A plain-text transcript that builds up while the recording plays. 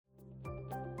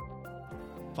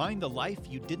Find the life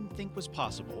you didn't think was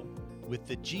possible with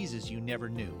the Jesus you never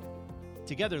knew.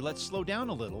 Together, let's slow down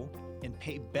a little and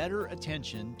pay better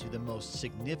attention to the most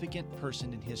significant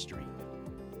person in history.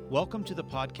 Welcome to the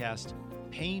podcast,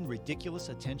 Paying Ridiculous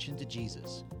Attention to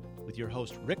Jesus, with your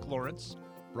host, Rick Lawrence,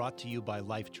 brought to you by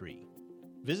Lifetree.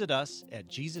 Visit us at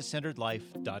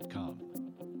JesusCenteredLife.com.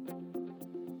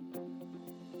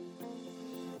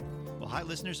 Well, hi,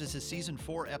 listeners. This is Season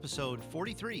 4, Episode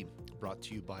 43, brought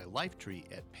to you by Lifetree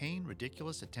at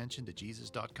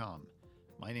PayingRidiculousAttentionToJesus.com.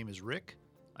 My name is Rick.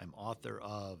 I'm author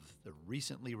of the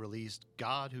recently released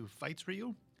God Who Fights For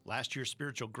You, last year's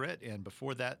Spiritual Grit, and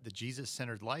before that, The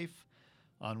Jesus-Centered Life,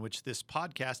 on which this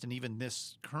podcast and even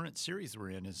this current series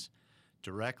we're in is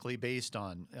directly based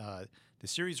on. The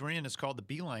series we're in is called The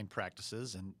Beeline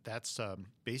Practices, and that's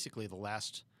basically the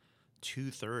last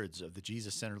two-thirds of the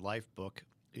Jesus-Centered Life book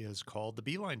is called The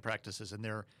Beeline Practices, and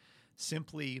they're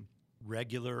simply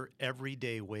regular,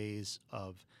 everyday ways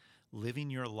of living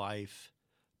your life,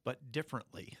 but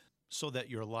differently, so that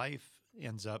your life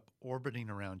ends up orbiting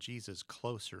around Jesus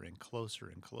closer and closer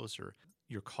and closer.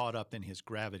 You're caught up in his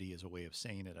gravity is a way of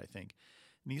saying it, I think.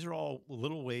 And these are all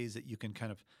little ways that you can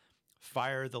kind of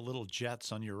fire the little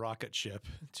jets on your rocket ship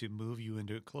to move you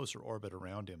into a closer orbit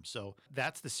around him. So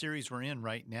that's the series we're in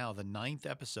right now, the 9th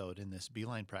episode in this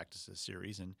Beeline Practices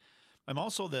series. And I'm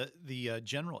also the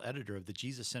general editor of the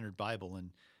Jesus-Centered Bible,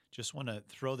 and just want to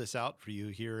throw this out for you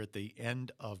here at the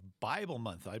end of Bible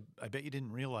month. I bet you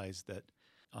didn't realize that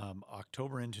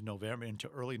October into November, into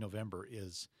early November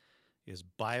is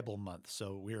Bible month.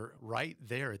 So we're right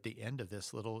there at the end of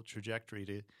this little trajectory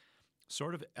to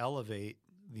sort of elevate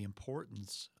the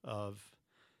importance of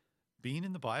being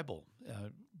in the Bible,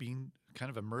 being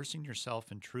kind of immersing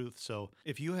yourself in truth. So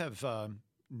if you have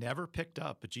never picked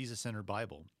up a Jesus-Centered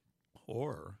Bible,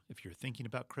 or if you're thinking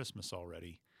about Christmas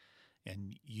already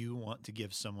and you want to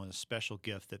give someone a special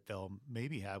gift that they'll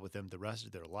maybe have with them the rest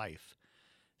of their life,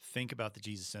 think about the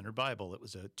Jesus-Centered Bible. It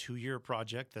was a 2-year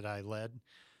project that I led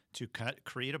to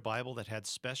create a Bible that had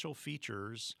special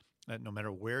features that no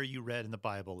matter where you read in the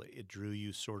Bible, it drew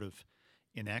you sort of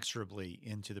inexorably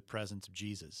into the presence of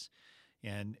Jesus.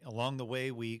 And along the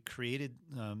way, we created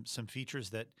some features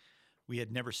that we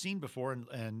had never seen before,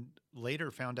 and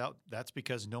later found out that's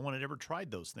because no one had ever tried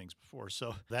those things before.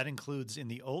 So that includes in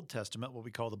the Old Testament what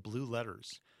we call the blue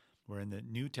letters, where in the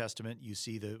New Testament you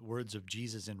see the words of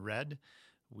Jesus in red.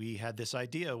 We had this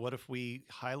idea, what if we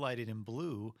highlighted in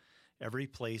blue every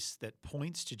place that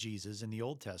points to Jesus in the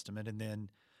Old Testament, and then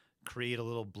create a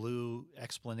little blue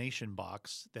explanation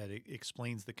box that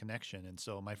explains the connection. And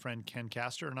so my friend Ken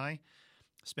Castor and I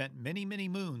spent many, many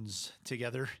moons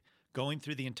together going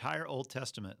through the entire Old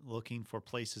Testament looking for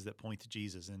places that point to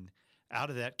Jesus. And out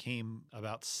of that came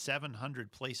about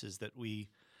 700 places that we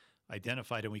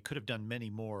identified, and we could have done many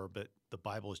more, but the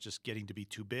Bible is just getting to be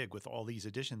too big with all these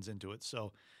additions into it.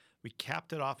 So we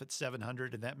capped it off at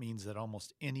 700, and that means that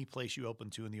almost any place you open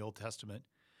to in the Old Testament,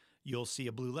 you'll see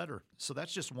a blue letter. So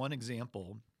that's just one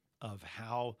example of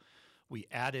how we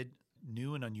added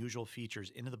new and unusual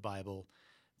features into the Bible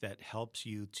that helps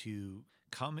you to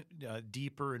come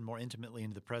deeper and more intimately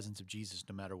into the presence of Jesus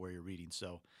no matter where you're reading.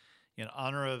 So in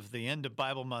honor of the end of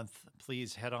Bible month,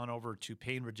 please head on over to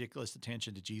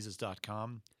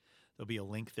PayingRidiculousAttentionToJesus.com. There'll be a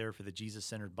link there for the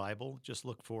Jesus-Centered Bible. Just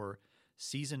look for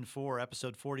Season 4,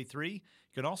 Episode 43. You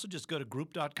can also just go to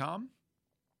group.com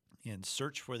and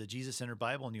search for the Jesus-Centered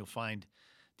Bible, and you'll find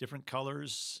different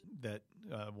colors that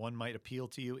one might appeal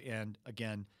to you. And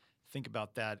again, think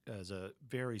about that as a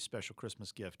very special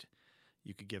Christmas gift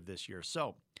you could give this year.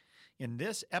 So in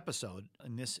this episode,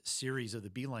 in this series of the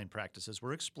Beeline Practices,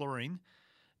 we're exploring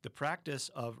the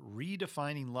practice of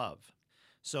redefining love.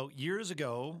 So years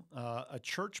ago, a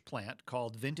church plant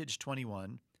called Vintage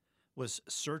 21 was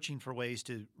searching for ways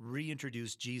to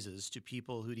reintroduce Jesus to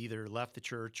people who'd either left the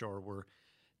church or were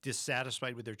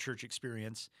dissatisfied with their church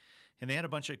experience. And they had a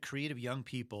bunch of creative young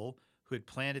people who had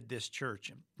planted this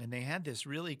church. And they had this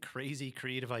really crazy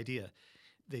creative idea.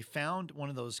 They found one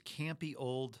of those campy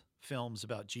old films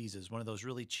about Jesus, one of those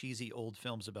really cheesy old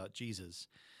films about Jesus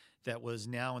that was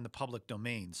now in the public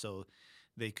domain. So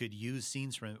they could use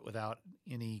scenes from it without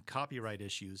any copyright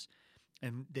issues.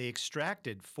 And they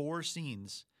extracted 4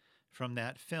 scenes from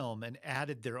that film and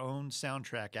added their own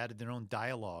soundtrack, added their own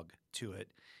dialogue to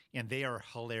it. And they are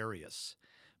hilarious.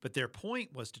 But their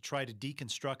point was to try to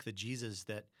deconstruct the Jesus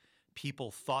that people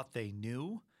thought they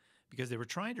knew, because they were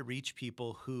trying to reach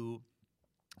people who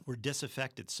were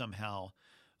disaffected somehow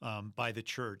by the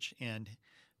church, and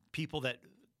people that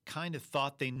kind of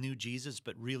thought they knew Jesus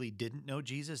but really didn't know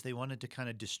Jesus. They wanted to kind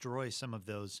of destroy some of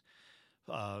those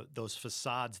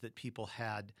facades that people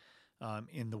had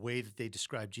in the way that they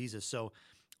describe Jesus. So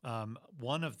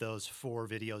one of those 4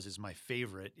 videos is my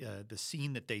favorite. The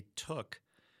scene that they took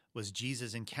was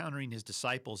Jesus encountering his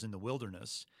disciples in the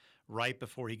wilderness right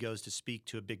before he goes to speak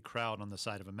to a big crowd on the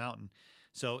side of a mountain.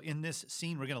 So in this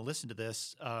scene, we're going to listen to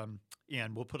this,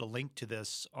 and we'll put a link to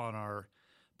this on our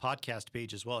podcast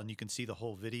page as well, and you can see the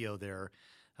whole video there.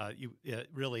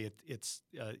 It's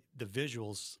the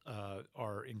visuals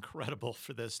are incredible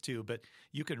for this too, but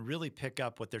you can really pick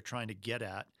up what they're trying to get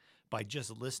at by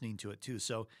just listening to it too.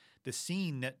 So the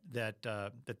scene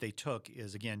that they took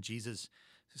is, again, Jesus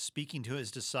speaking to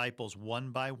his disciples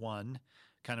one by one,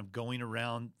 kind of going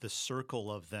around the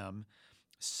circle of them,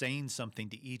 saying something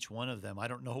to each one of them. I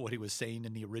don't know what he was saying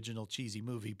in the original cheesy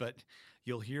movie, but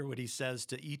you'll hear what he says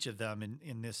to each of them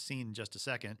in this scene in just a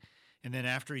second. And then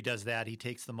after he does that, he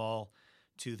takes them all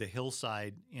to the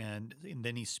hillside, and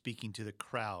then he's speaking to the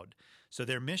crowd. So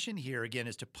their mission here, again,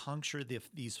 is to puncture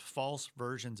these false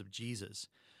versions of Jesus,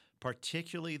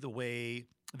 particularly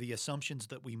the assumptions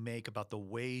that we make about the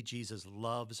way Jesus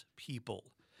loves people.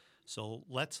 So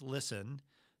let's listen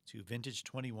to Vintage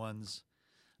 21's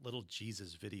little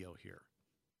Jesus video here.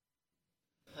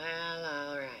 Well,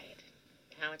 all right.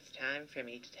 Now it's time for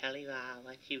me to tell you all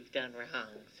what you've done wrong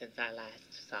since I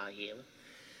last saw you.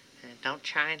 And don't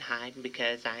try and hide,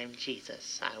 because I'm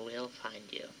Jesus. I will find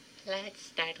you. Let's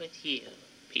start with you,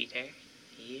 Peter.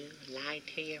 You lied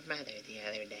to your mother the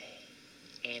other day.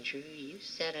 Andrew, you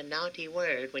said a naughty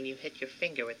word when you hit your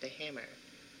finger with the hammer.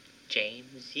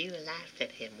 James, you laughed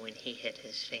at him when he hit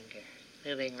his finger.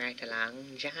 Moving right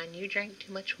along, John, you drank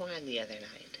too much wine the other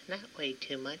night. Not way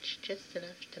too much, just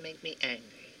enough to make me angry.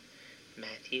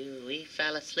 Matthew, we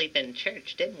fell asleep in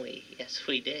church, didn't we? Yes,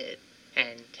 we did.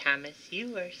 And Thomas,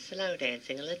 you were slow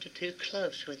dancing a little too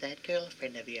close with that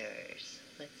girlfriend of yours.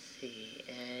 Let's see,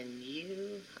 and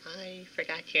you, I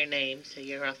forgot your name, so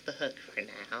you're off the hook for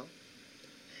now.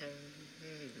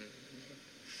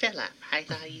 Philip, I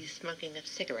saw you smoking a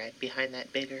cigarette behind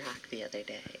that big rock the other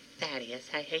day. Thaddeus,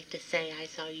 I hate to say I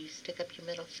saw you stick up your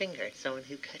middle finger at someone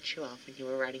who cut you off when you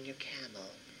were riding your camel.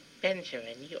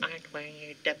 Benjamin, you aren't wearing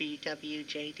your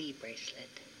WWJD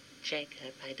bracelet.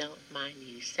 Jacob, I don't mind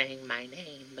you saying my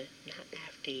name, but not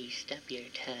after you stub your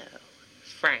toe.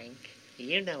 Frank,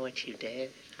 you know what you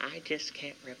did. I just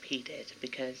can't repeat it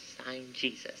because I'm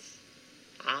Jesus.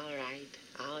 All right,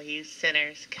 all you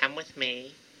sinners, come with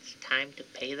me. It's time to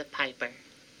pay the piper.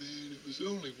 Man, it was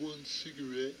only one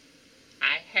cigarette.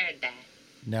 I heard that.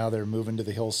 Now they're moving to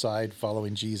the hillside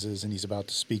following Jesus, and he's about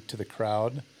to speak to the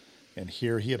crowd. And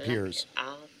here he appears. Look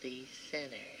at all these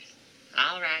sinners.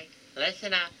 All right,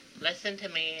 listen up. Listen to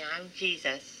me. I'm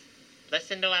Jesus.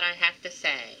 Listen to what I have to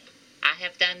say. I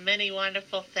have done many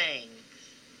wonderful things.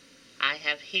 I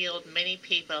have healed many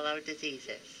people of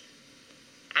diseases.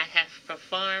 I have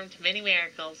performed many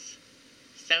miracles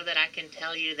so that I can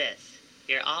tell you this.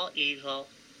 You're all evil.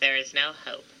 There is no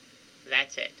hope.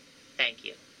 That's it. Thank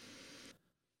you.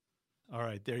 All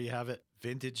right, there you have it.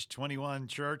 Vintage 21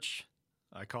 Church.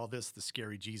 I call this the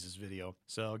Scary Jesus video.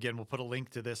 So again, we'll put a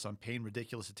link to this on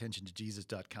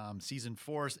payingridiculousattentiontojesus.com. Season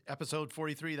 4, episode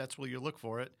 43, that's where you look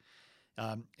for it.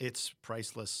 It's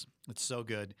priceless. It's so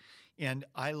good. And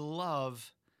I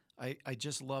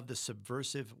just love the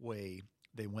subversive way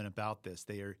they went about this.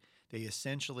 They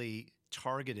essentially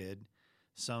targeted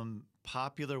some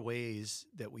popular ways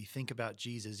that we think about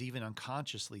Jesus, even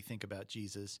unconsciously think about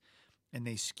Jesus, and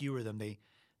they skewer them.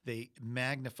 They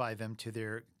magnify them to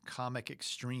their comic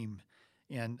extreme.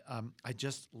 And I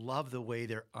just love the way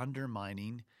they're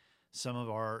undermining some of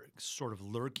our sort of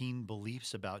lurking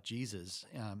beliefs about Jesus,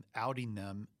 outing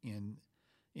them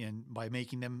by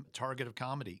making them a target of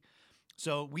comedy.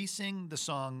 So we sing the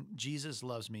song, Jesus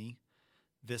Loves Me,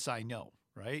 This I Know,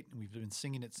 right? We've been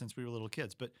singing it since we were little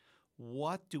kids. But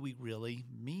what do we really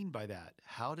mean by that?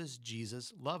 How does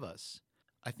Jesus love us?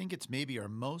 I think it's maybe our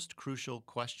most crucial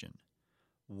question.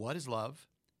 What is love,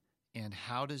 and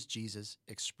how does Jesus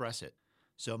express it?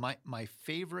 So my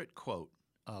favorite quote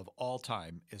of all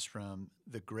time is from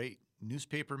the great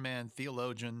newspaperman,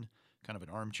 theologian, kind of an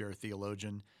armchair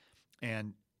theologian,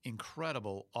 and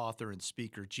incredible author and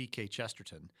speaker, G.K.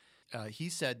 Chesterton. He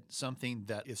said something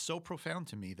that is so profound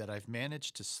to me that I've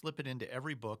managed to slip it into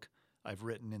every book I've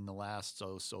written in the last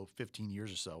 15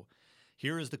 years or so.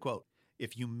 Here is the quote.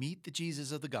 If you meet the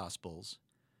Jesus of the Gospels,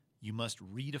 you must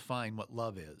redefine what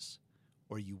love is,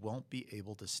 or you won't be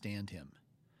able to stand him.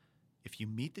 If you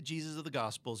meet the Jesus of the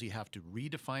Gospels, you have to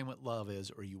redefine what love is,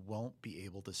 or you won't be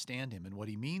able to stand him. And what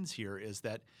he means here is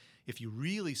that if you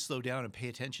really slow down and pay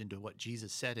attention to what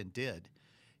Jesus said and did,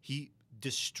 he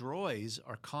destroys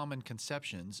our common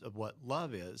conceptions of what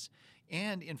love is,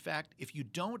 And in fact, if you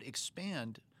don't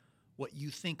expand what you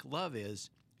think love is,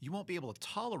 you won't be able to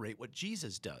tolerate what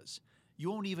Jesus does.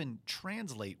 You won't even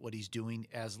translate what he's doing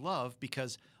as love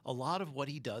because a lot of what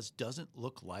he does doesn't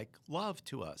look like love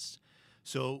to us.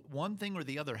 So one thing or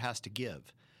the other has to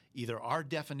give. Either our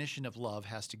definition of love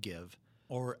has to give,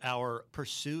 or our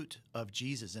pursuit of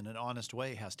Jesus in an honest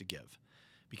way has to give.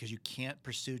 Because you can't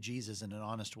pursue Jesus in an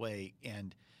honest way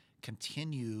and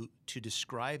continue to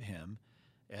describe him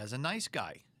as a nice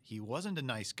guy. He wasn't a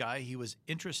nice guy. He was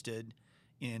interested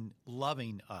in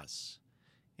loving us.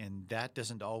 And that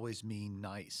doesn't always mean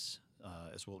nice,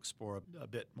 as we'll explore a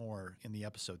bit more in the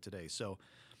episode today. So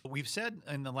we've said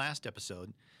in the last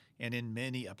episode and in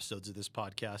many episodes of this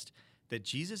podcast that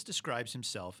Jesus describes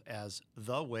himself as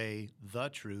the way, the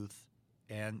truth,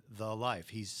 and the life.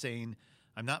 He's saying,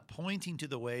 I'm not pointing to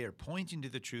the way or pointing to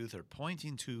the truth or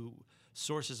pointing to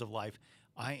sources of life.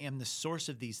 I am the source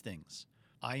of these things.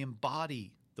 I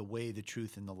embody the way, the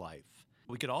truth, and the life.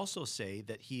 We could also say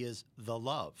that he is the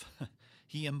love.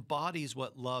 He embodies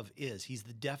what love is. He's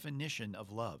the definition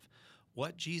of love.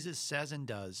 What Jesus says and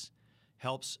does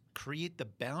helps create the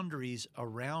boundaries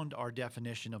around our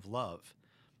definition of love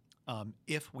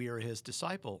if we are his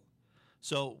disciple.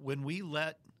 So when we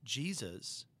let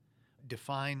Jesus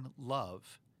define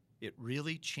love, it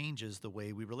really changes the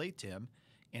way we relate to him,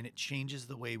 and it changes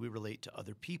the way we relate to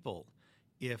other people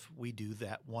if we do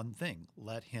that one thing,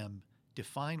 let him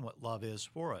define what love is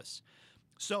for us.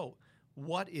 So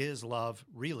what is love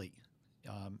really?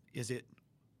 Is it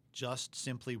just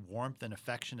simply warmth and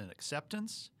affection and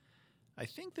acceptance? I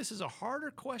think this is a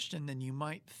harder question than you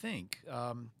might think.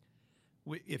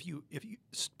 If you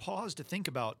pause to think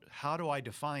about how do I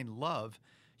define love,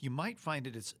 you might find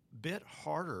it's a bit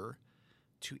harder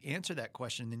to answer that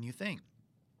question than you think.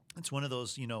 It's one of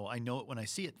those, I know it when I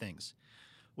see it things.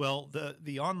 Well,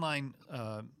 the online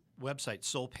website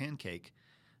Soul Pancake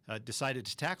decided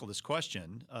to tackle this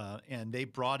question, and they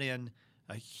brought in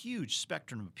a huge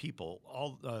spectrum of people,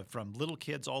 all from little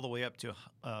kids all the way up to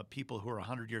people who are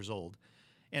 100 years old,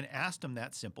 and asked them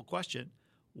that simple question: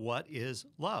 what is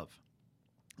love?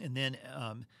 And then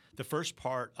the first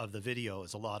part of the video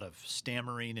is a lot of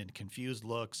stammering and confused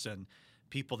looks and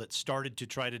people that started to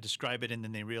try to describe it, and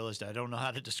then they realized, I don't know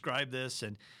how to describe this,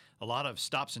 and a lot of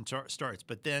stops and starts.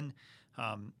 But then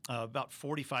about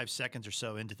 45 seconds or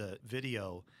so into the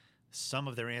video, some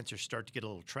of their answers start to get a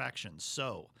little traction.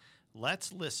 So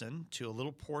let's listen to a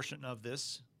little portion of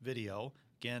this video.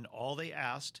 Again, all they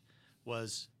asked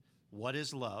was, what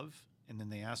is love? And then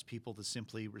they asked people to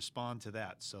simply respond to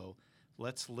that. So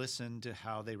let's listen to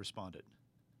how they responded.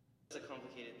 It's a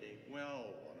complicated thing.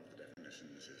 Well, one of the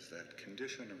definitions is that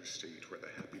condition or state where the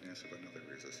happiness of another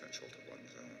is essential to one's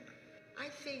own. I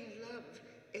think love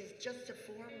is just a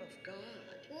form of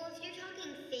God. Well, if you're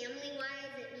talking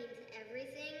family-wise, it means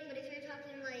everything. But if you're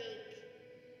talking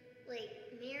like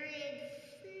marriage,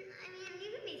 I mean,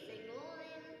 you could be single.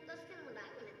 I mean, that's kind of what I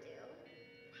want to do.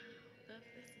 Wow,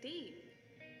 that's deep.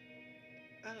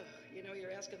 Oh,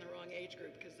 you're asking the wrong age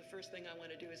group, because the first thing I want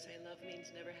to do is say love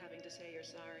means never having to say you're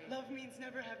sorry. Love means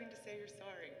never having to say you're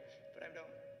sorry. But I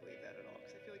don't believe that at all,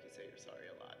 because I feel like you say you're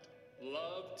sorry a lot.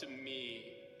 Love to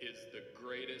me is the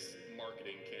greatest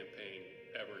marketing campaign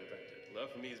ever invented. Love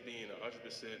for me is being 100%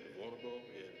 vulnerable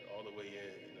and all the way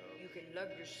in, You can love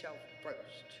yourself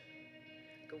first.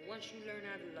 Because once you learn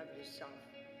how to love yourself,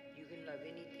 you can love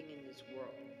anything in this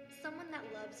world. Someone that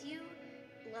loves you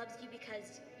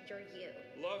because you're you.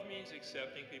 Love means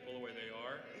accepting people the way they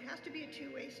are. It has to be a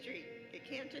two-way street. It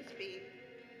can't just be,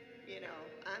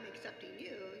 I'm accepting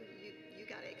you. You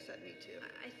got to accept me too.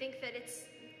 I think that it's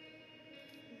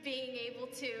being able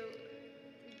to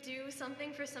do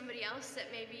something for somebody else that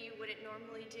maybe you wouldn't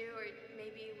normally do, or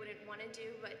maybe you wouldn't want to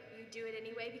do, but you do it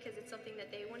anyway because it's something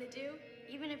that they want to do.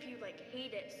 Even if you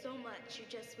hate it so much, you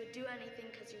just would do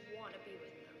anything because you want to be with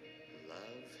them.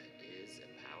 Love is a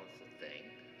powerful thing.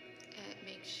 It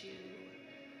makes you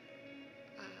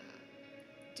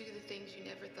do the things you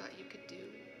never thought you could do.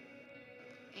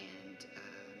 And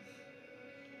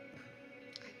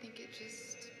I think it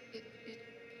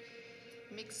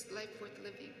makes life worth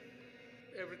living.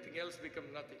 Everything else becomes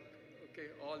nothing.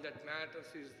 Okay, all that matters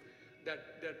is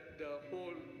that the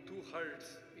whole two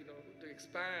hearts, to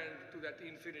expand to that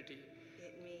infinity.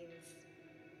 It means,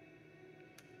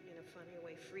 in a funny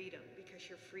way, freedom, because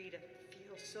you're free to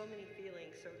feel so many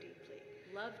feelings so deeply.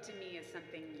 Love to me is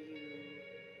something you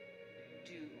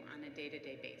do on a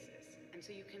day-to-day basis. And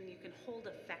so you can hold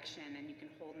affection and you can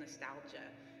hold nostalgia,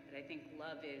 but I think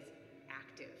love is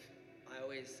active. I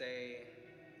always say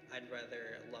I'd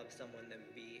rather love someone than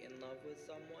be in love with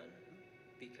someone,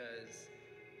 because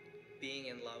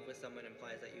being in love with someone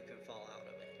implies that you can fall out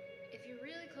of it. If you're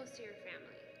really close to your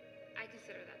family, I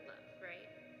consider that love, right?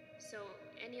 So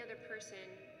any other person,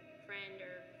 friend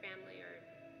or family or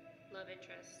love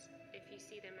interest, if you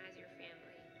see them as your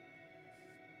family,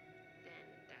 then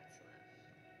that's love.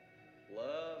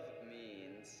 Love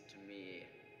means, to me,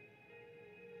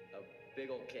 a big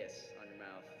old kiss on your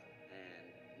mouth, and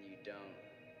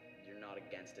you're not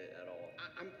against it at all.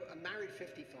 I'm married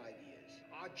 55 years.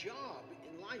 Our job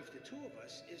in life, the two of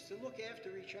us, is to look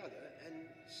after each other and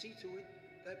see to it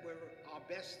that we're our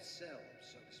best selves,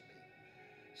 so to speak.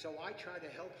 So I try to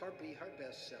help her be her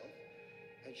best self,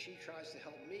 and she tries to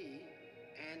help me,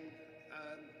 and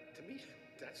to me,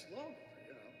 that's love.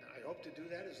 You know, I hope to do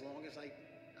that as long as I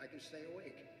can stay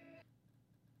awake.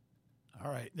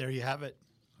 All right, there you have it.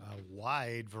 A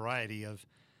wide variety of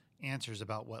answers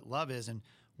about what love is. And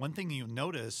one thing you'll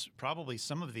notice, probably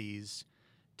some of these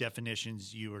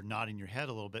definitions you are nodding your head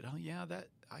a little bit. Oh, yeah, that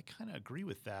I kind of agree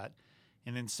with that.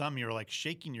 And then some you're like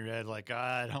shaking your head like,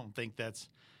 I don't think that's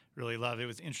really love. It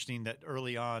was interesting that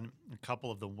early on, a couple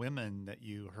of the women that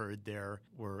you heard there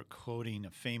were quoting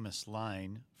a famous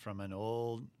line from an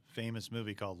old famous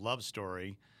movie called Love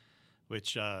Story,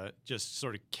 which just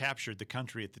sort of captured the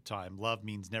country at the time. Love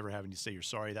means never having to say you're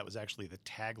sorry. That was actually the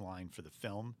tagline for the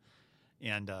film.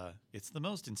 And it's the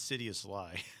most insidious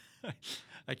lie.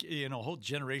 A whole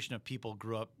generation of people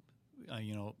grew up,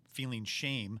 feeling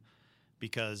shame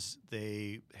because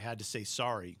they had to say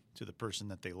sorry to the person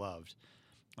that they loved.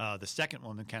 The second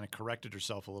woman kind of corrected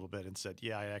herself a little bit and said,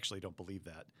 yeah, I actually don't believe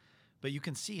that. But you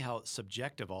can see how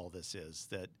subjective all this is,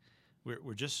 that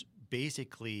we're just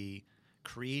basically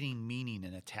creating meaning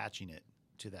and attaching it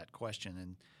to that question.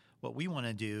 And what we want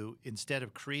to do, instead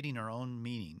of creating our own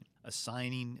meaning,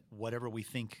 assigning whatever we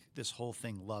think this whole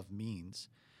thing love means,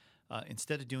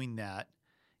 instead of doing that,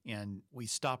 and we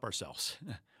stop ourselves.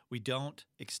 We don't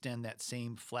extend that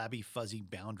same flabby, fuzzy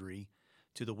boundary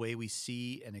to the way we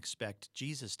see and expect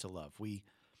Jesus to love. We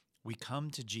come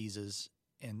to Jesus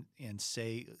and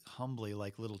say humbly,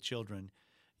 like little children,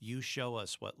 you show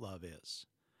us what love is.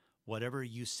 Whatever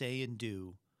you say and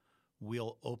do,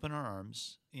 we'll open our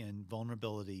arms in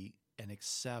vulnerability and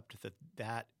accept that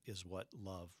that is what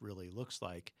love really looks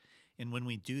like. And when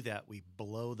we do that, we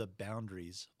blow the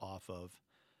boundaries off of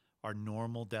our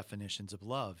normal definitions of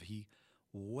love. He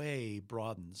way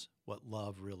broadens what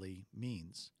love really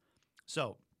means.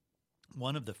 So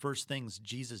one of the first things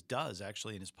Jesus does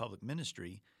actually in his public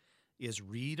ministry is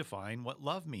redefine what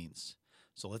love means.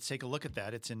 So let's take a look at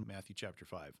that. It's in Matthew chapter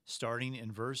 5. Starting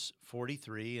in verse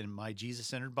 43 in my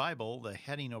Jesus-centered Bible, the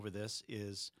heading over this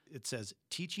is, it says,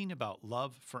 teaching about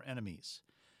love for enemies.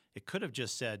 It could have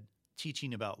just said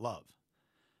teaching about love,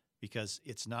 because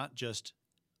it's not just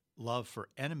love for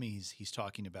enemies he's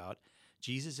talking about.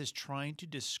 Jesus is trying to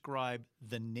describe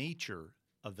the nature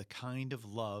of the kind of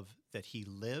love that he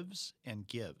lives and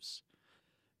gives.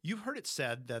 You've heard it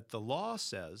said that the law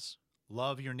says,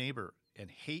 love your neighbor and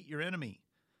hate your enemy.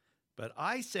 But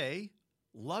I say,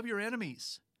 love your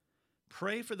enemies.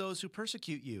 Pray for those who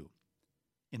persecute you.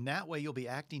 In that way, you'll be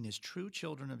acting as true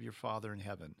children of your Father in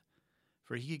heaven.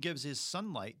 For he gives his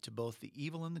sunlight to both the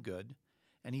evil and the good,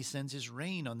 and he sends his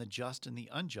rain on the just and the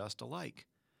unjust alike.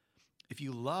 If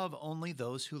you love only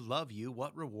those who love you,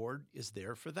 what reward is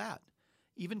there for that?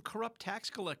 Even corrupt tax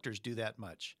collectors do that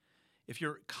much. If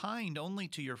you're kind only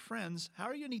to your friends, how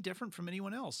are you any different from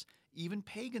anyone else? Even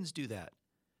pagans do that.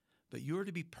 But you are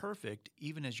to be perfect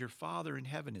even as your Father in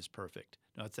heaven is perfect.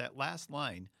 Now, it's that last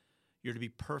line, you're to be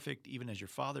perfect even as your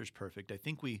Father is perfect. I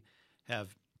think we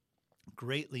have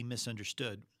greatly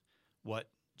misunderstood what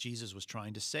Jesus was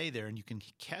trying to say there, and you can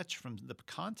catch from the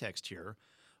context here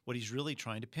what he's really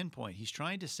trying to pinpoint. He's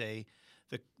trying to say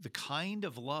the kind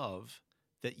of love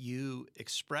that you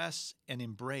express and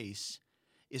embrace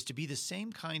is to be the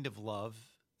same kind of love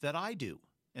that I do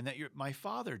and that my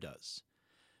Father does.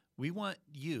 We want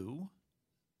you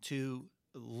to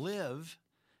live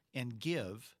and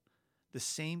give the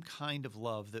same kind of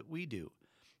love that we do.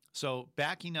 So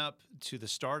backing up to the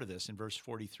start of this in verse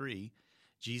 43,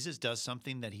 Jesus does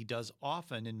something that he does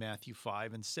often in Matthew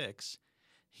 5 and 6.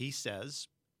 He says,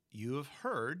 you have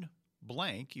heard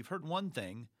blank, you've heard one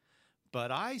thing,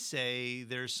 but I say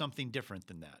there's something different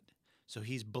than that. So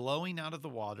he's blowing out of the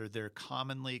water their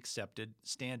commonly accepted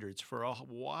standards for a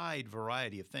wide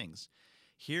variety of things.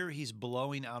 Here he's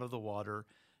blowing out of the water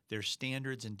their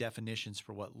standards and definitions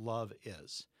for what love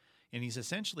is. And he's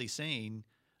essentially saying,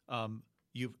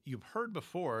 you've heard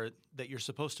before that you're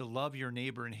supposed to love your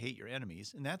neighbor and hate your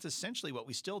enemies. And that's essentially what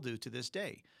we still do to this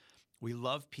day. We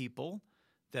love people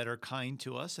that are kind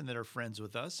to us and that are friends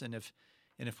with us. And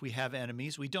if we have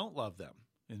enemies, we don't love them.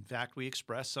 In fact, we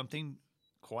express something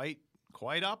quite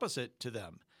opposite to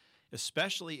them,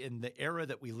 especially in the era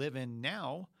that we live in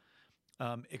now.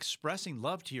 Expressing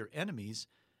love to your enemies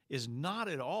is not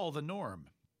at all the norm.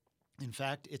 In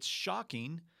fact, it's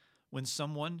shocking when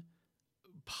someone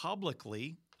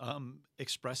publicly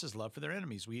expresses love for their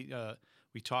enemies.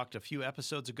 We talked a few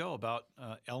episodes ago about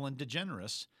Ellen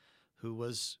DeGeneres, who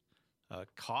was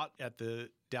caught at the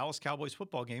Dallas Cowboys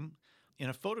football game in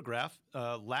a photograph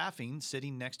laughing,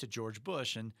 sitting next to George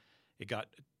Bush, and it got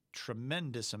a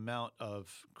tremendous amount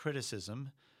of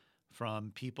criticism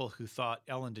from people who thought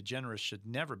Ellen DeGeneres should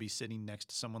never be sitting next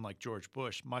to someone like George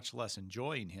Bush, much less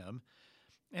enjoying him.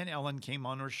 And Ellen came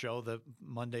on her show the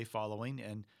Monday following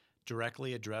and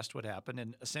directly addressed what happened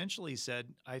and essentially said,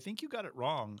 I think you got it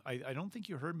wrong. I don't think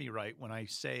you heard me right when I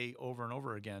say over and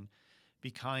over again,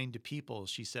 be kind to people.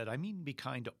 She said, I mean, be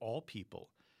kind to all people.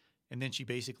 And then she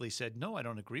basically said, no, I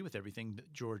don't agree with everything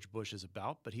that George Bush is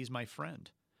about, but he's my friend.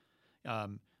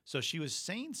 So she was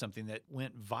saying something that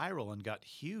went viral and got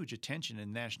huge attention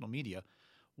in national media.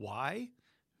 Why?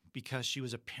 Because she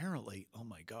was apparently, oh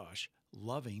my gosh,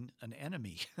 loving an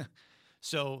enemy.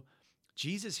 So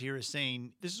Jesus here is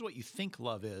saying, this is what you think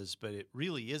love is, but it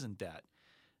really isn't that.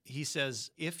 He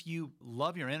says, if you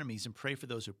love your enemies and pray for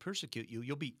those who persecute you,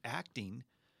 you'll be acting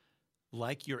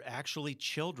like you're actually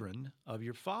children of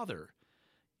your Father.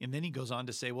 And then he goes on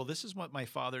to say, well, this is what my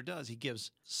Father does. He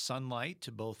gives sunlight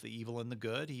to both the evil and the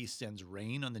good. He sends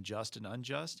rain on the just and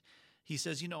unjust. He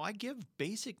says, I give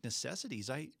basic necessities.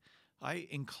 I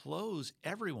enclose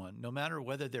everyone, no matter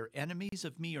whether they're enemies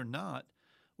of me or not,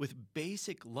 with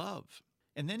basic love.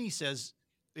 And then he says,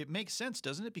 it makes sense,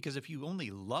 doesn't it? Because if you only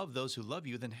love those who love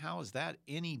you, then how is that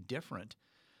any different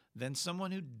than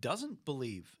someone who doesn't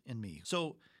believe in me?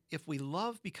 So if we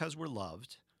love because we're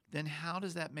loved, then how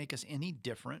does that make us any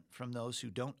different from those who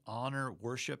don't honor,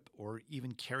 worship, or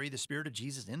even carry the Spirit of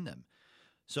Jesus in them?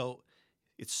 So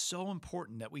it's so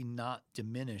important that we not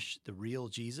diminish the real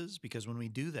Jesus, because when we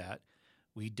do that,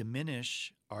 we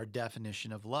diminish our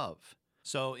definition of love.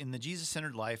 So in the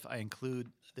Jesus-centered life, I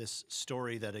include this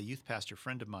story that a youth pastor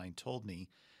friend of mine told me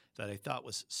that I thought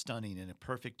was stunning and a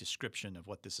perfect description of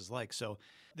what this is like. So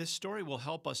this story will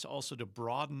help us also to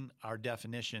broaden our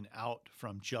definition out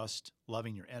from just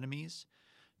loving your enemies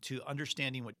to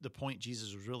understanding what the point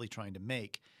Jesus was really trying to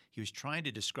make. He was trying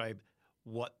to describe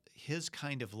what his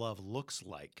kind of love looks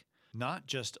like, not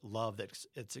just love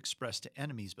that's expressed to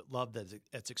enemies, but love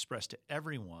that's expressed to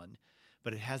everyone,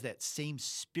 but it has that same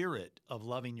spirit of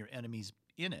loving your enemies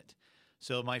in it.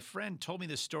 So my friend told me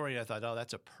this story, and I thought, oh,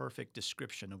 that's a perfect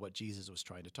description of what Jesus was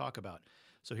trying to talk about.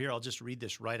 So here, I'll just read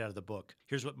this right out of the book.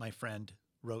 Here's what my friend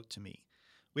wrote to me.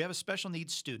 We have a special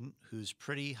needs student who's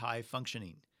pretty high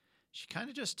functioning. She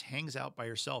kind of just hangs out by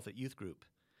herself at youth group.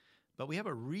 But we have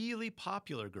a really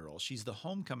popular girl. She's the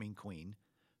homecoming queen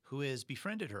who has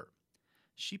befriended her.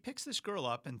 She picks this girl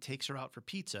up and takes her out for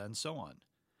pizza and so on.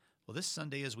 Well, this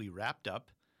Sunday, as we wrapped up,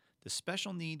 the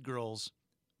special need girl's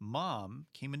mom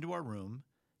came into our room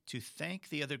to thank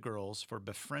the other girls for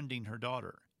befriending her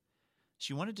daughter.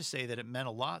 She wanted to say that it meant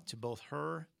a lot to both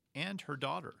her and her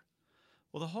daughter.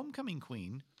 Well, the homecoming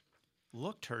queen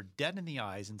looked her dead in the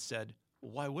eyes and said,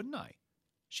 why wouldn't I?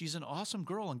 She's an awesome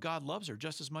girl and God loves her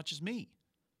just as much as me.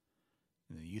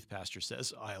 And the youth pastor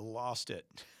says, I lost it.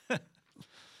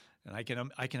 And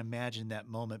I can imagine that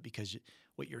moment, because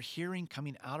what you're hearing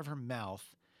coming out of her mouth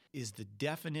is the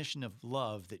definition of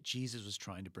love that Jesus was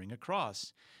trying to bring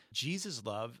across. Jesus'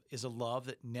 love is a love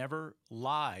that never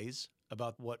lies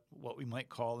about what we might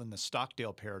call in the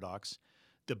Stockdale paradox,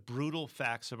 the brutal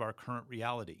facts of our current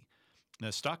reality. Now,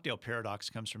 the Stockdale paradox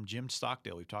comes from Jim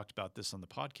Stockdale. We've talked about this on the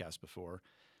podcast before.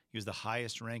 He was the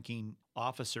highest ranking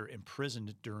officer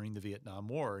imprisoned during the Vietnam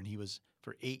War, and he was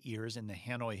for 8 years in the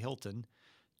Hanoi Hilton,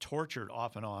 tortured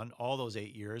off and on all those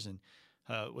 8 years, and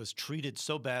was treated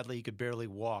so badly he could barely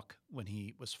walk when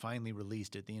he was finally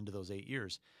released at the end of those 8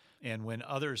 years. And when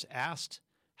others asked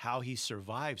how he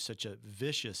survived such a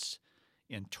vicious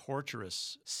and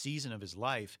torturous season of his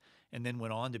life and then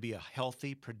went on to be a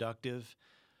healthy, productive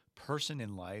person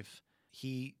in life,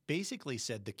 he basically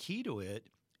said the key to it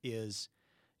is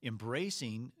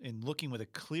embracing and looking with a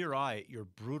clear eye at your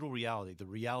brutal reality, the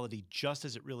reality just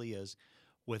as it really is,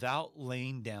 without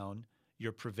laying down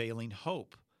your prevailing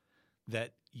hope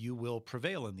that you will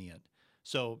prevail in the end.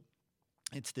 So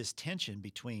it's this tension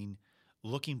between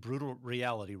looking brutal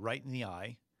reality right in the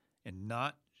eye and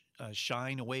not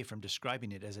shying away from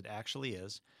describing it as it actually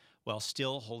is, while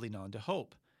still holding on to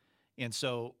hope. And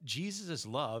so Jesus'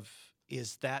 love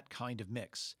is that kind of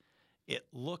mix. It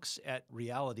looks at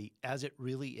reality as it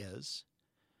really is,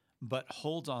 but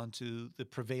holds on to the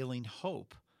prevailing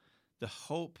hope, the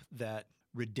hope that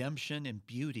redemption and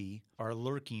beauty are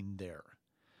lurking there.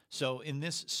 So in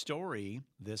this story,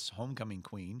 this homecoming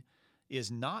queen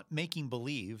is not making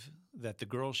believe that the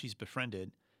girl she's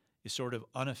befriended is sort of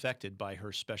unaffected by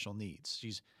her special needs.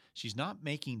 She's not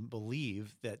making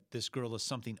believe that this girl is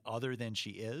something other than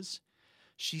she is.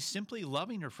 She's simply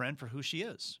loving her friend for who she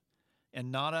is,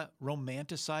 and not a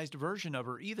romanticized version of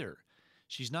her either.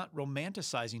 She's not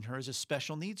romanticizing her as a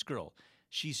special needs girl.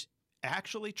 She's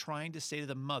actually trying to say to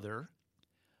the mother,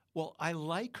 well, I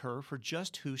like her for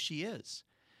just who she is.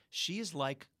 She is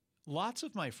like lots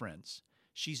of my friends.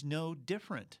 She's no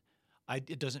different.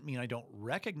 It doesn't mean I don't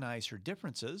recognize her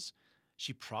differences.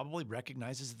 She probably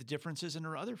recognizes the differences in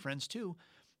her other friends too,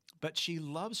 but she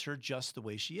loves her just the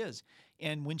way she is.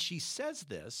 And when she says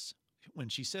this, when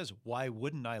she says, why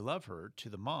wouldn't I love her, to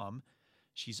the mom,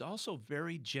 she's also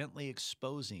very gently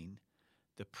exposing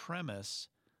the premise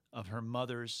of her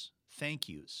mother's thank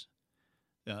yous.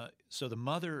 So the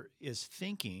mother is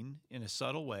thinking in a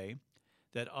subtle way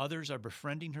that others are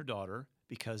befriending her daughter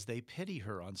because they pity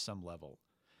her on some level.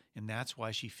 And that's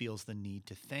why she feels the need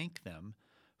to thank them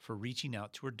for reaching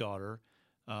out to her daughter,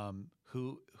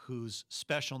 whose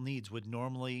special needs would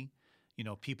normally,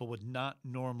 people would not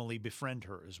normally befriend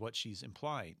her, is what she's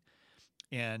implying.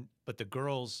 But the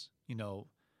girl's,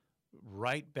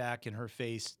 right back in her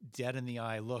face, dead in the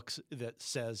eye looks that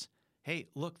says, hey,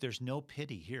 look, there's no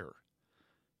pity here.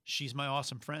 She's my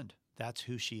awesome friend. That's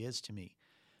who she is to me.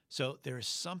 So there's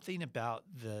something about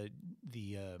the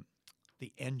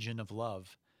engine of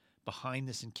love behind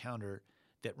this encounter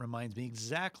that reminds me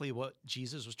exactly what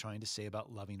Jesus was trying to say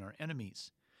about loving our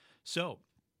enemies. So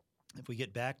if we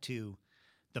get back to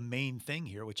the main thing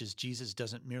here, which is Jesus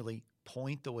doesn't merely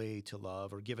point the way to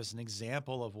love or give us an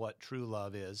example of what true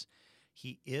love is.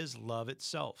 He is love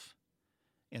itself.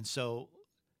 And so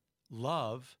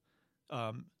love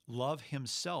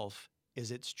himself is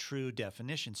its true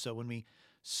definition. So when we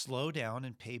slow down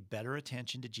and pay better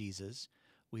attention to Jesus,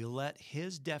 we let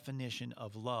his definition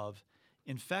of love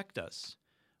infect us.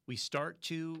 We start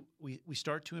to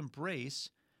embrace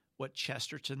what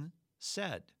Chesterton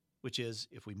said, which is,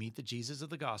 if we meet the Jesus of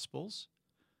the Gospels,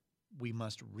 we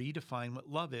must redefine what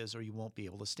love is, or you won't be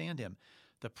able to stand him.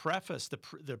 The preface,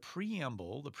 the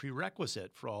preamble, the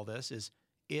prerequisite for all this is,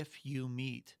 if you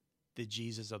meet the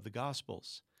Jesus of the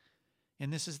Gospels.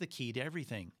 And this is the key to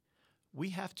everything. We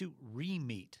have to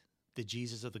re-meet the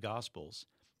Jesus of the Gospels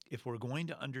if we're going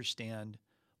to understand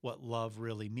what love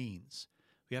really means.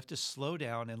 We have to slow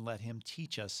down and let him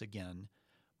teach us again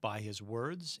by his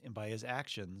words and by his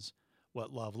actions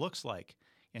what love looks like.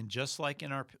 And just like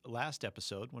in our last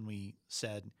episode when we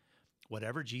said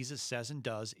whatever Jesus says and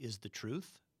does is the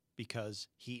truth because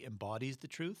he embodies the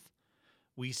truth,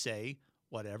 we say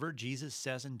whatever Jesus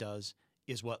says and does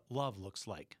is what love looks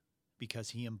like because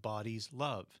he embodies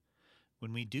love.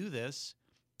 When we do this,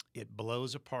 it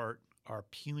blows apart our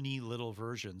puny little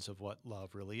versions of what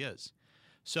love really is.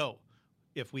 So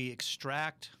if we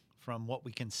extract from what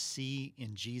we can see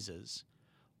in Jesus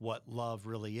what love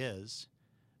really is,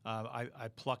 I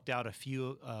plucked out a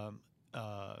few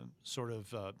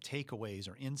takeaways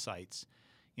or insights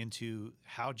into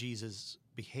how Jesus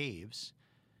behaves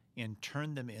and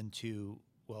turned them into,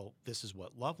 well, this is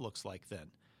what love looks like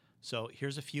then. So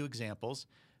here's a few examples.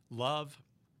 Love,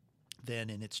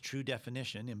 then, in its true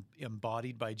definition,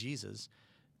 embodied by Jesus,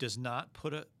 does not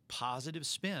put a positive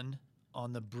spin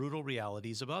on the brutal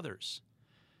realities of others.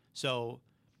 So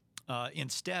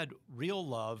instead, real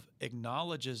love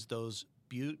acknowledges those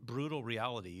brutal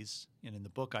realities. And in the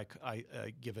book, I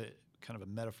give a kind of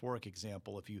a metaphoric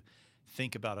example. If you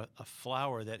think about a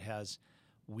flower that has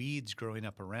weeds growing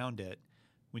up around it,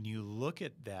 when you look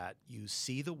at that, you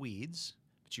see the weeds,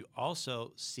 but you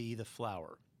also see the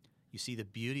flower. You see the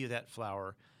beauty of that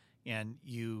flower, and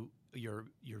your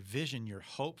vision, your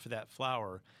hope for that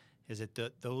flower is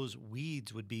that those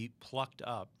weeds would be plucked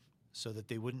up so that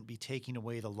they wouldn't be taking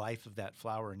away the life of that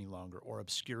flower any longer or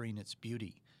obscuring its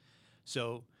beauty.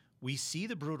 So we see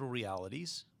the brutal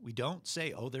realities. We don't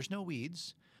say, oh, there's no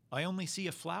weeds. I only see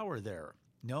a flower there.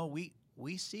 No, we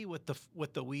see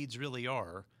what the weeds really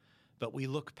are, but we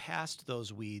look past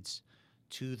those weeds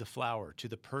to the flower, to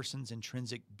the person's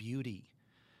intrinsic beauty.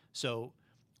 So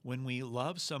when we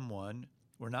love someone,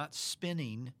 we're not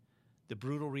spinning the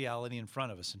brutal reality in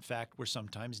front of us. In fact, we're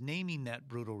sometimes naming that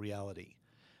brutal reality.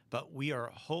 But we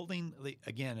are holding,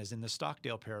 again, as in the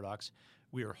Stockdale paradox,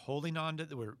 we are holding on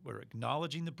to, we're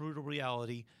acknowledging the brutal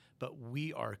reality, but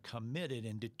we are committed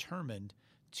and determined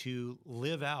to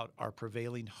live out our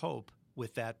prevailing hope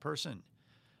with that person.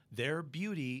 Their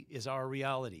beauty is our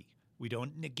reality. We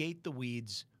don't negate the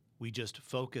weeds. We just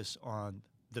focus on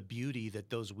the beauty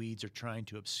that those weeds are trying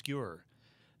to obscure.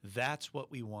 That's what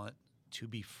we want to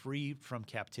be free from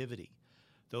captivity.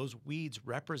 Those weeds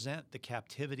represent the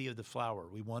captivity of the flower.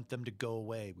 We want them to go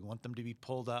away. We want them to be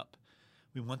pulled up.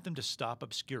 We want them to stop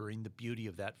obscuring the beauty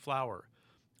of that flower.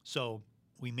 So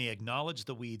we may acknowledge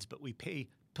the weeds, but we pay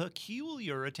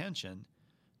peculiar attention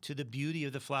to the beauty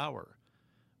of the flower.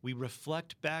 We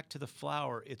reflect back to the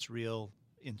flower its real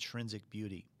intrinsic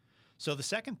beauty. So the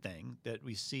second thing that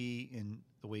we see in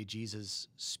the way Jesus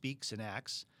speaks and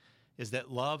acts is that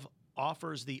love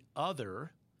offers the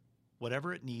other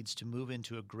whatever it needs to move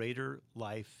into a greater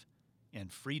life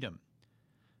and freedom.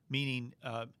 Meaning,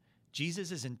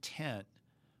 Jesus' intent,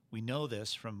 we know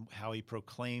this from how he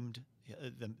proclaimed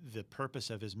the purpose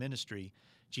of his ministry.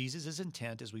 Jesus'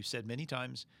 intent, as we've said many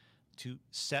times, to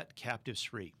set captives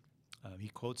free. He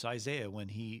quotes Isaiah when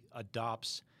he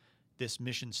adopts this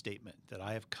mission statement that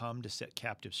I have come to set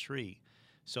captives free.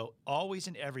 So always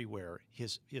and everywhere,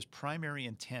 his primary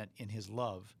intent in his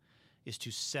love is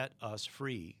to set us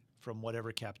free from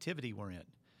whatever captivity we're in.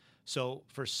 So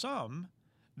for some,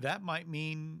 that might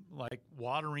mean like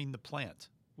watering the plant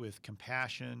with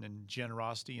compassion and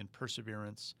generosity and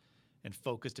perseverance and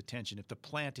focused attention. If the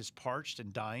plant is parched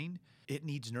and dying, it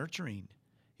needs nurturing.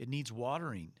 It needs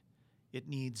watering. It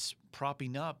needs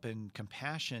propping up and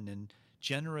compassion and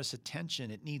generous attention.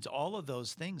 It needs all of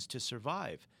those things to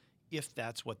survive if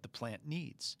that's what the plant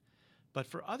needs. But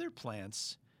for other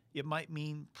plants, it might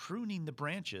mean pruning the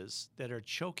branches that are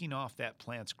choking off that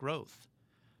plant's growth.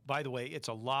 By the way, it's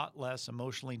a lot less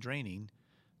emotionally draining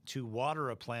to water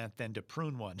a plant than to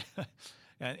prune one.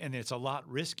 And it's a lot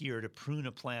riskier to prune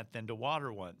a plant than to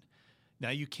water one. Now,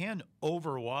 you can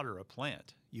overwater a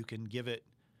plant. You can give it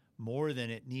more than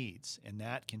it needs, and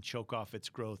that can choke off its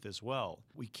growth as well.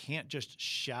 We can't just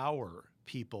shower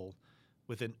people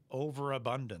with an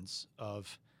overabundance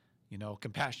of,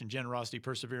 compassion, generosity,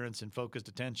 perseverance, and focused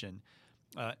attention.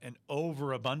 An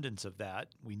overabundance of that,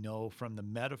 we know from the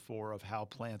metaphor of how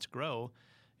plants grow,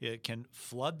 it can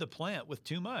flood the plant with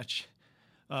too much.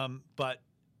 But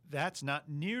that's not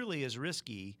nearly as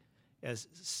risky as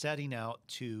setting out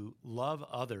to love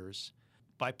others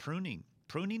by pruning.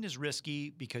 Pruning is risky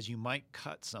because you might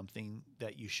cut something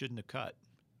that you shouldn't have cut,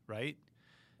 right?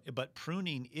 But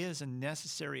pruning is a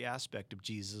necessary aspect of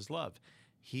Jesus' love.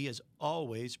 He is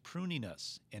always pruning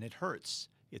us, and it hurts.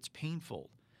 It's painful.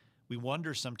 We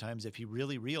wonder sometimes if he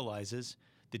really realizes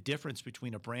the difference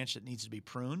between a branch that needs to be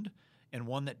pruned and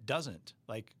one that doesn't.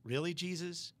 Like, really,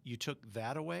 Jesus? You took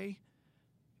that away?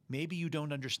 Maybe you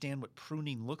don't understand what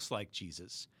pruning looks like,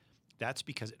 Jesus. That's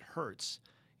because it hurts.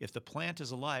 If the plant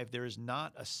is alive, there is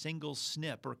not a single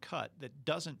snip or cut that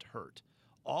doesn't hurt.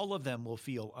 All of them will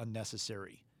feel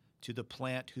unnecessary to the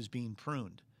plant who's being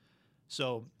pruned.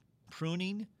 So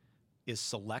pruning is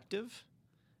selective,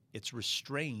 it's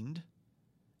restrained,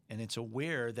 and it's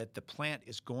aware that the plant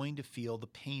is going to feel the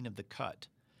pain of the cut.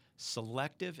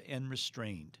 Selective and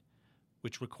restrained,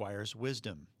 which requires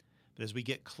wisdom. But as we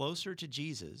get closer to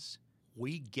Jesus,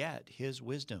 we get his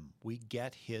wisdom. We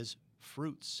get his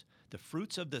fruits. The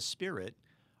fruits of the Spirit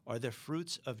are the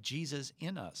fruits of Jesus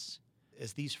in us.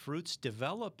 As these fruits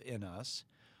develop in us,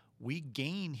 we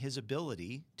gain his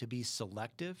ability to be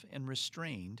selective and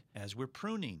restrained as we're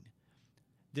pruning.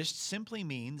 This simply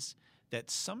means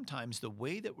that sometimes the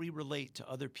way that we relate to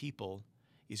other people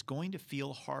is going to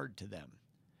feel hard to them,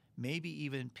 maybe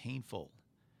even painful,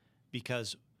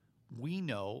 because we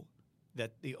know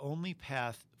that the only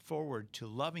path forward to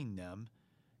loving them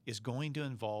is going to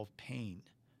involve pain.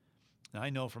 Now, I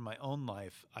know from my own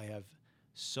life, I have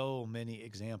so many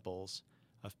examples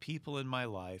of people in my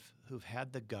life who've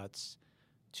had the guts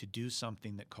to do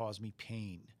something that caused me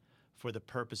pain for the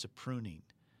purpose of pruning,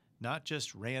 not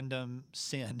just random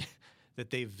sin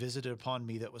that they visited upon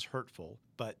me that was hurtful,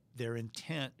 but their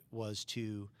intent was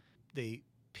they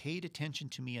paid attention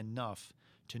to me enough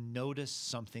to notice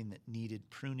something that needed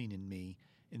pruning in me,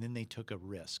 and then they took a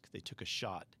risk. They took a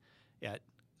shot at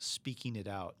speaking it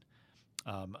out.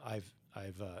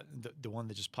 The one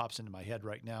that just pops into my head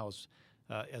right now is,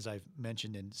 as I've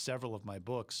mentioned in several of my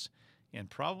books, and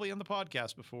probably on the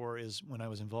podcast before, is when I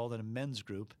was involved in a men's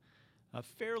group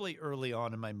fairly early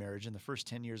on in my marriage, in the first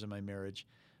 10 years of my marriage,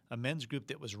 a men's group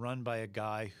that was run by a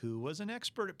guy who was an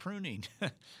expert at pruning.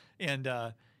 And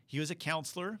he was a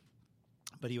counselor,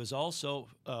 but he was also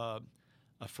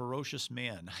a ferocious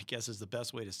man, I guess is the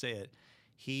best way to say it.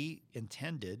 He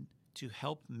intended to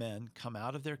help men come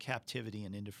out of their captivity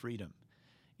and into freedom.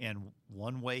 And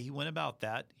one way he went about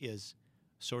that is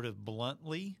sort of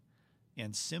bluntly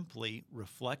and simply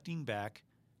reflecting back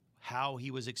how he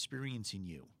was experiencing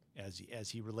you. as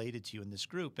he related to you in this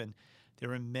group. And there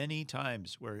were many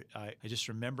times where I just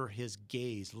remember his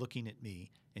gaze looking at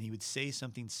me, and he would say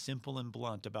something simple and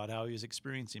blunt about how he was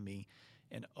experiencing me,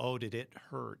 and oh, did it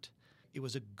hurt. It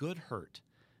was a good hurt.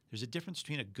 There's a difference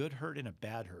between a good hurt and a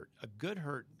bad hurt. A good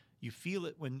hurt, you feel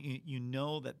it when you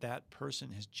know that that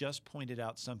person has just pointed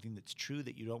out something that's true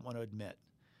that you don't want to admit,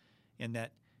 and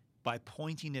that by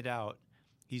pointing it out,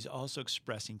 he's also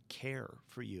expressing care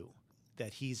for you,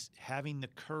 that he's having the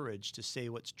courage to say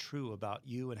what's true about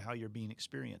you and how you're being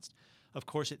experienced. Of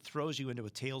course, it throws you into a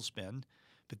tailspin,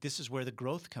 but this is where the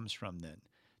growth comes from then.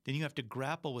 Then you have to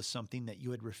grapple with something that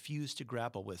you had refused to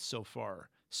grapple with so far.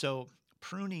 So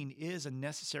pruning is a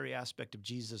necessary aspect of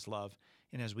Jesus' love,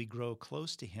 and as we grow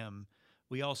close to him,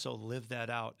 we also live that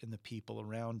out in the people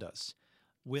around us,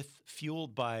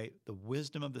 fueled by the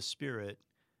wisdom of the Spirit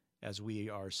as we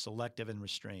are selective and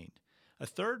restrained. A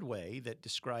third way that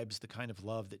describes the kind of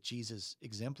love that Jesus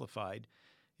exemplified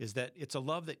is that it's a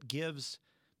love that gives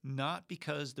not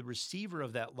because the receiver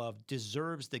of that love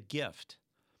deserves the gift.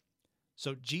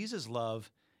 So Jesus'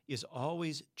 love is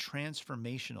always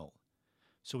transformational.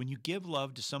 So when you give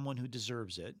love to someone who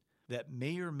deserves it, that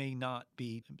may or may not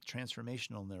be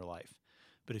transformational in their life.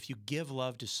 But if you give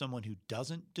love to someone who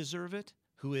doesn't deserve it,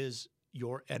 who is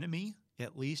your enemy,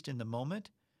 at least in the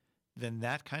moment, then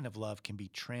that kind of love can be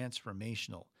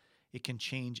transformational. It can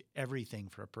change everything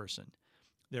for a person.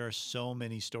 There are so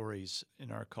many stories in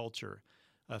our culture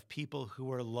of people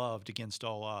who are loved against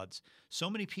all odds. So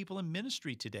many people in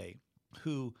ministry today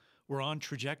who were on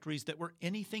trajectories that were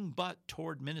anything but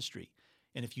toward ministry.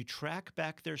 And if you track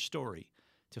back their story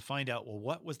to find out, well,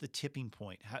 what was the tipping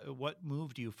point? What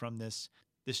moved you from this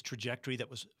trajectory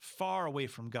that was far away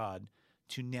from God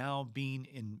to now being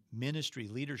in ministry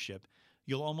leadership,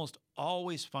 you'll almost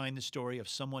always find the story of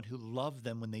someone who loved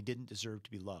them when they didn't deserve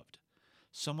to be loved.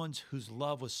 Someone whose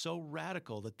love was so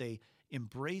radical that they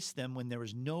embraced them when there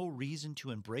was no reason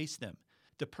to embrace them.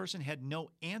 The person had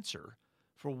no answer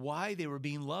for why they were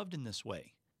being loved in this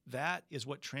way. That is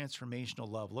what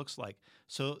transformational love looks like.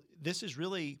 So this is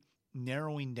really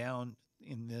narrowing down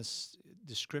in this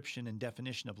description and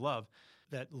definition of love,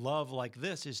 that love like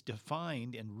this is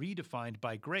defined and redefined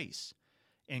by grace.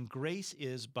 And grace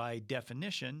is, by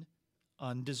definition,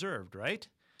 undeserved, right?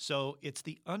 So it's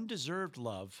the undeserved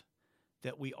love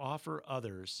that we offer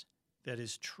others that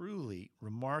is truly,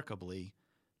 remarkably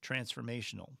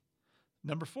transformational.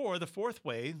 Number 4, the fourth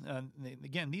way,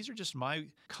 again, these are just my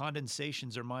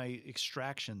condensations or my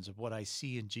extractions of what I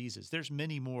see in Jesus. There's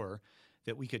many more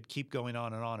that we could keep going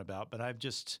on and on about, but I've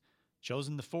just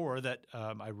chosen the 4 that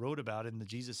I wrote about in the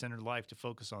Jesus-centered life to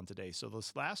focus on today. So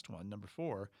this last one, number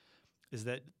 4, is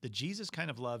that the Jesus kind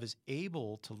of love is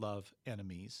able to love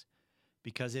enemies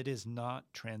because it is not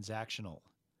transactional.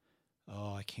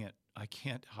 Oh, I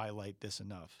can't highlight this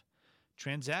enough.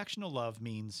 Transactional love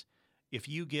means if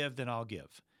you give, then I'll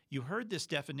give. You heard this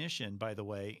definition, by the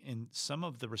way, in some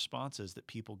of the responses that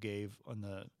people gave in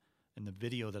the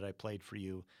video that I played for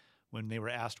you when they were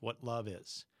asked what love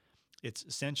is. It's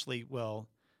essentially, well,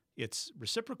 it's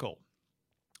reciprocal.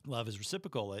 Love is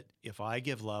reciprocal. If I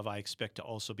give love, I expect to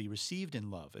also be received in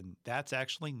love. And that's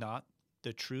actually not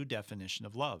the true definition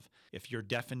of love. If your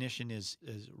definition is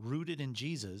rooted in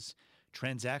Jesus,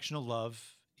 transactional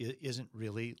love isn't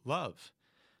really love.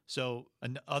 So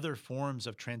other forms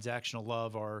of transactional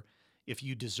love are, if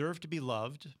you deserve to be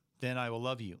loved, then I will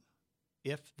love you.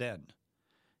 If then.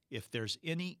 If there's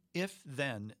any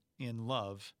if-then in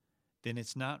love, then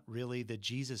it's not really the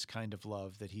Jesus kind of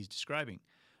love that he's describing.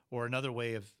 Or another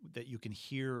way that you can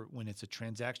hear when it's a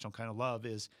transactional kind of love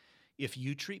is, if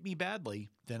you treat me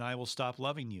badly, then I will stop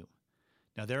loving you.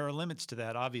 Now, there are limits to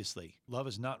that, obviously. Love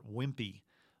is not wimpy.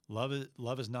 Love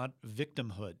is not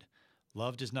victimhood.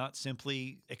 Love does not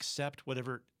simply accept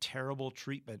whatever terrible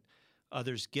treatment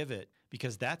others give it,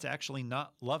 because that's actually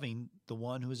not loving the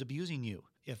one who is abusing you.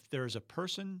 If there's a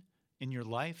person in your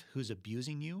life who's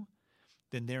abusing you,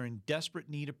 then they're in desperate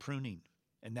need of pruning,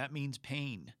 and that means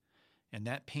pain. And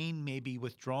that pain may be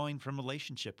withdrawing from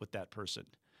relationship with that person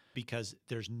because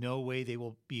there's no way they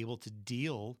will be able to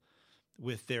deal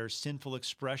with their sinful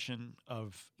expression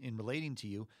in relating to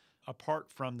you apart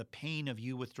from the pain of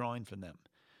you withdrawing from them.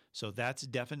 So that's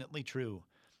definitely true.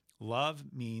 Love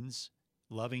means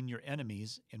loving your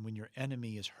enemies, and when your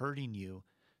enemy is hurting you,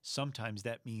 sometimes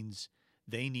that means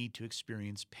they need to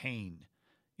experience pain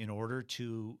in order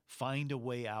to find a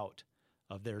way out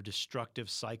of their destructive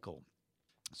cycle.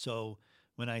 So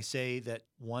when I say that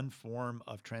one form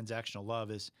of transactional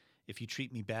love is, if you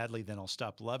treat me badly, then I'll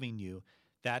stop loving you,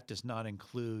 that does not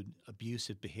include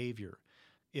abusive behavior.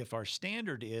 If our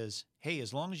standard is, hey,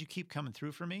 as long as you keep coming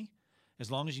through for me,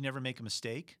 as long as you never make a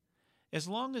mistake, as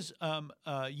long as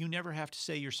you never have to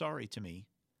say you're sorry to me,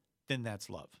 then that's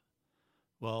love.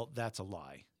 Well, that's a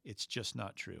lie. It's just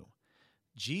not true.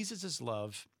 Jesus'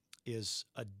 love is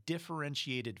a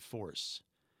differentiated force.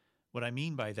 What I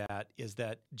mean by that is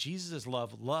that Jesus'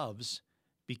 love loves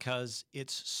because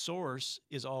its source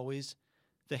is always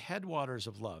the headwaters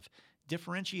of love.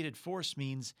 Differentiated force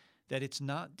means that it's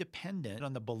not dependent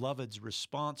on the beloved's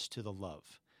response to the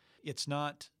love. It's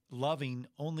not loving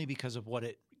only because of what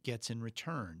it gets in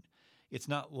return. It's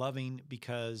not loving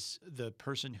because the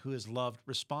person who is loved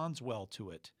responds well to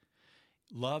it.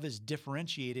 Love is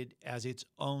differentiated as its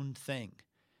own thing.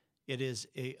 It is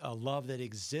a love that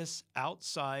exists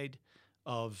outside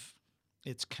of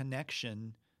its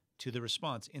connection to the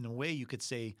response. In a way, you could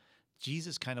say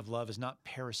Jesus' kind of love is not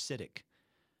parasitic.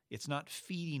 It's not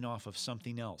feeding off of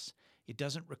something else. It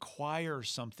doesn't require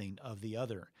something of the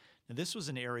other. And this was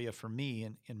an area for me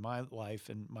in my life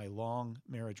and my long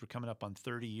marriage. We're coming up on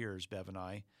 30 years, Bev and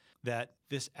I, that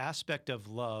this aspect of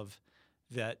love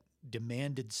that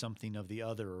demanded something of the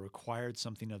other or required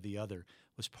something of the other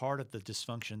was part of the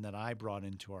dysfunction that I brought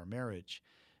into our marriage.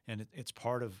 And it's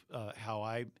part of how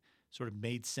I sort of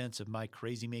made sense of my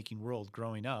crazy-making world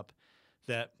growing up,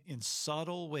 that in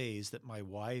subtle ways that my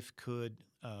wife could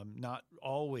not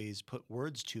always put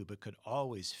words to, but could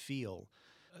always feel,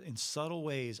 in subtle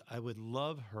ways, I would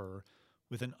love her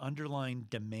with an underlying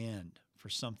demand for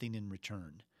something in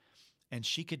return. And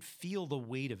she could feel the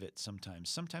weight of it sometimes.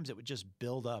 Sometimes it would just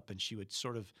build up and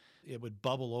it would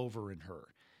bubble over in her.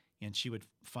 And she would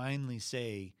finally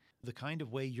say, the kind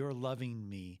of way you're loving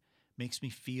me makes me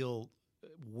feel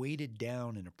weighted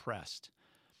down and oppressed.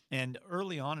 And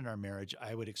early on in our marriage,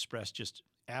 I would express just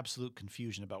absolute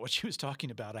confusion about what she was talking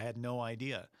about. I had no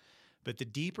idea. But the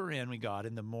deeper in we got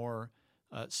and the more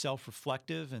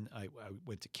self-reflective, and I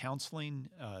went to counseling,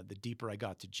 the deeper I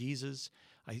got to Jesus,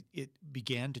 it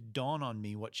began to dawn on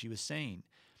me what she was saying,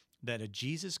 that a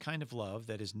Jesus kind of love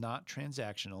that is not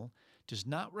transactional does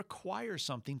not require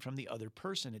something from the other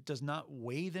person. It does not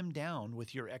weigh them down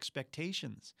with your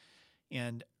expectations.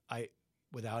 And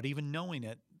without even knowing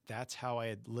it, that's how I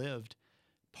had lived.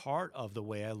 Part of the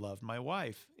way I loved my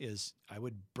wife is I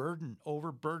would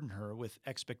overburden her with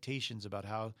expectations about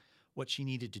what she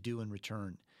needed to do in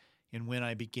return. And when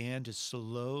I began to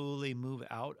slowly move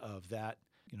out of that,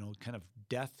 kind of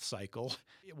death cycle,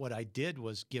 what I did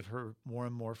was give her more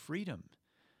and more freedom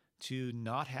to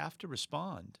not have to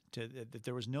respond, that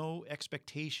there was no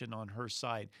expectation on her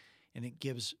side. And it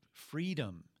gives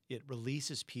freedom. It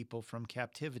releases people from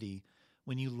captivity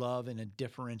when you love in a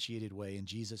differentiated way, and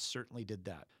Jesus certainly did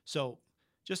that. So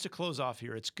just to close off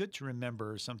here, it's good to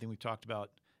remember something we've talked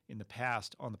about in the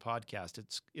past on the podcast.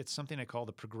 It's something I call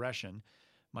the progression.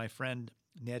 My friend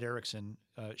Ned Erickson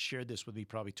shared this with me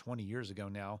probably 20 years ago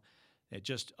now. It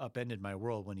just upended my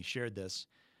world when he shared this.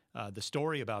 The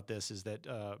story about this is that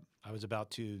I was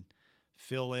about to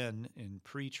fill in and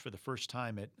preach for the first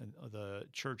time at the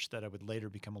church that I would later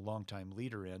become a longtime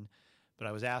leader in. But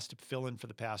I was asked to fill in for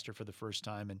the pastor for the first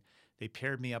time, and they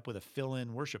paired me up with a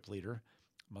fill-in worship leader.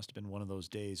 Must have been one of those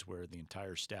days where the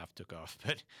entire staff took off.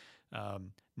 But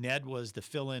Ned was the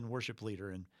fill-in worship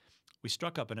leader, and we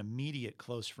struck up an immediate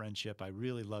close friendship. I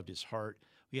really loved his heart.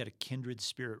 We had a kindred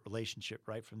spirit relationship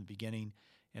right from the beginning.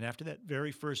 And after that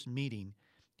very first meeting,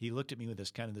 he looked at me with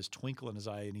this twinkle in his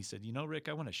eye, and he said, Rick,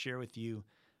 I want to share with you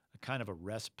a kind of a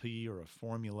recipe or a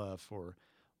formula for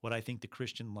what I think the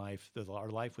Christian life, our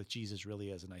life with Jesus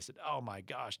really is. And I said, oh my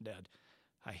gosh, Ned,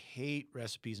 I hate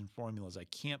recipes and formulas. I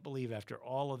can't believe after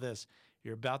all of this,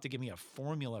 you're about to give me a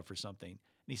formula for something. And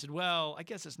he said, well, I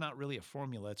guess it's not really a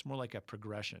formula. It's more like a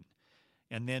progression.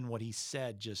 And then what he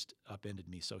said just upended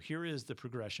me. So here is the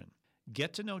progression.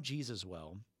 Get to know Jesus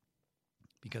well,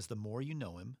 because the more you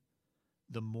know him,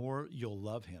 the more you'll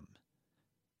love him.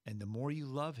 And the more you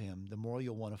love him, the more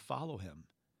you'll want to follow him.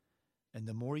 And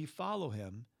the more you follow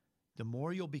him, the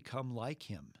more you'll become like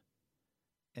him.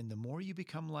 And the more you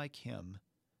become like him,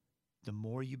 the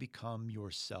more you become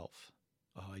yourself.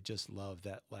 Oh, I just love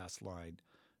that last line.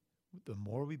 The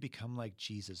more we become like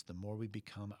Jesus, the more we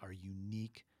become our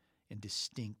unique and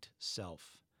distinct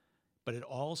self. But it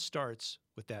all starts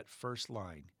with that first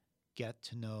line, get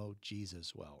to know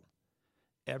Jesus well.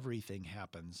 Everything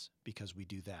happens because we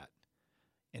do that.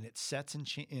 And it sets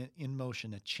in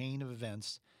motion a chain of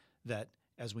events that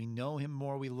as we know him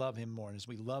more, we love him more. And as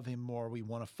we love him more, we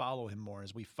want to follow him more.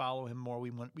 As we follow him more,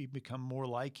 we become more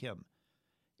like him.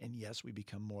 And yes, we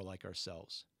become more like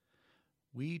ourselves.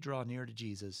 We draw near to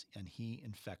Jesus and he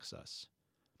infects us.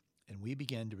 And we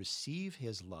begin to receive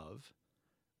his love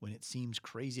when it seems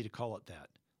crazy to call it that.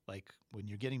 Like when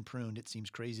you're getting pruned, it seems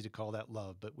crazy to call that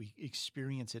love, but we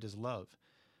experience it as love.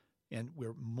 And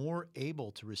we're more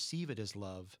able to receive it as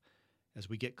love as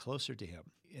we get closer to him.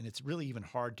 And it's really even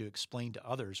hard to explain to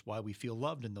others why we feel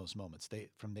loved in those moments.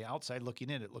 From the outside looking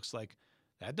in, it looks like,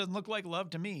 that doesn't look like love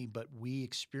to me, but we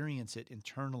experience it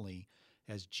internally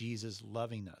as Jesus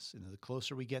loving us. And the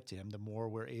closer we get to him, the more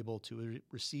we're able to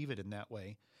receive it in that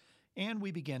way. And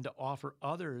we begin to offer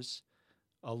others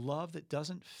a love that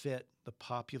doesn't fit the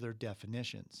popular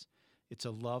definitions. It's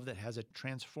a love that has a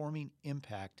transforming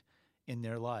impact in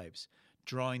their lives,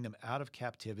 drawing them out of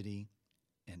captivity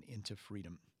and into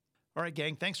freedom. All right,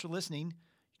 gang, thanks for listening.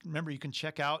 Remember, you can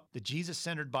check out the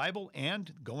Jesus-Centered Bible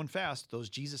and, going fast, those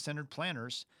Jesus-Centered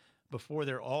planners before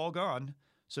they're all gone.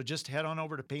 So just head on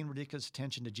over to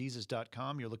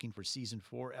payingridiculousattentiontojesus.com. You're looking for Season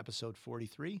 4, Episode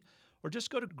 43. Or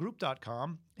just go to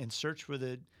group.com and search for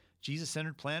the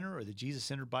Jesus-Centered Planner or the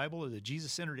Jesus-Centered Bible or the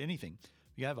Jesus-Centered anything.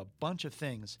 We have a bunch of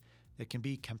things that can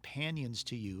be companions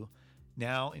to you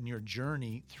now in your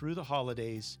journey through the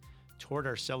holidays toward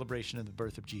our celebration of the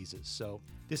birth of Jesus. So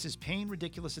this is Paying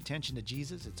Ridiculous Attention to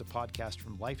Jesus. It's a podcast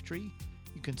from Lifetree.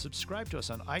 You can subscribe to us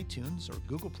on iTunes or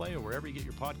Google Play or wherever you get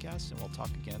your podcasts, and we'll talk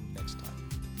again next time.